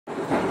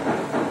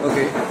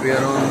Okay, we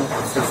are on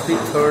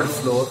 53rd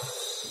floor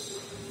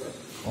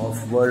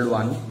of World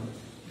One,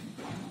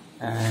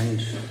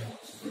 and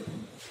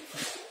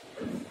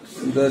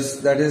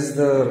that is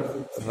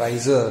the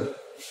riser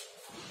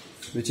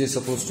which is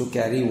supposed to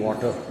carry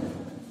water.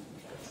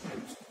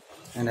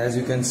 And as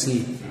you can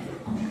see,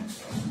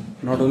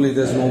 not only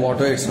there's no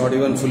water, it's not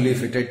even fully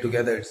fitted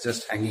together, it's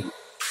just hanging.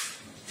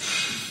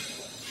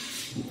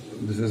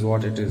 This is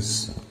what it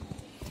is.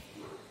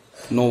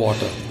 No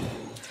water.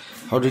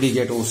 How did he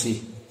get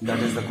OC? That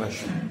is the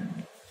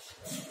question.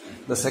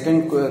 The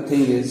second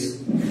thing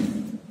is,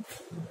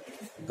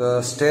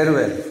 the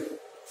stairwell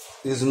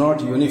is not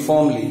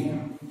uniformly,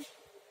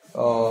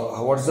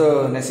 what's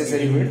the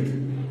necessary width?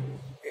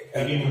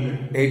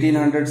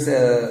 1800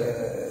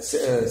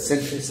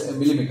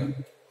 millimeter.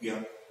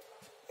 Yeah.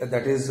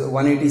 That is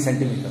 180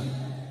 centimeter.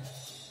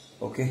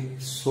 Okay,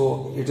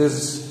 so it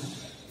is,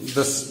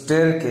 the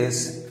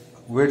staircase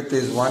width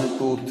is 1,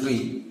 2,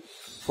 3,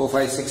 4,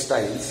 5, 6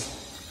 tiles.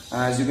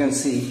 And as you can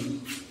see,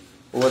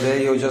 over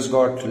there you just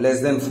got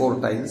less than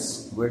 4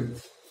 tiles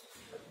width,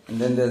 and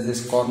then there's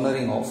this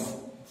cornering off,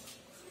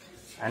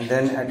 and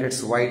then at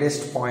its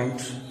widest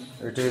point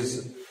it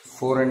is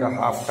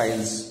 4.5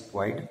 tiles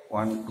wide.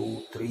 1,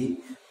 2, 3,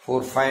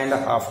 4,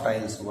 5.5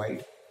 tiles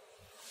wide,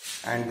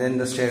 and then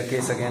the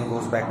staircase again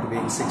goes back to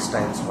being 6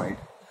 tiles wide.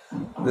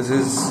 This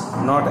is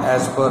not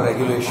as per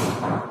regulation,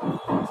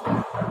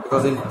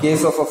 because in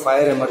case of a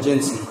fire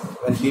emergency,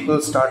 when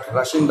people start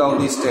rushing down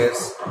these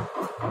stairs,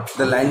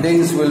 the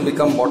landings will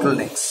become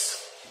bottlenecks.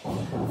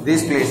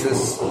 These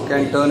places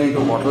can turn into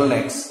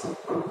bottlenecks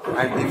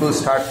and people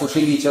start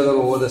pushing each other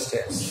over the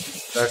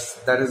stairs.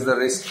 That is the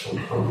risk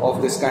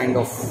of this kind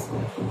of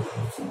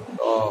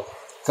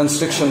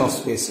constriction of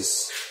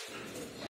spaces.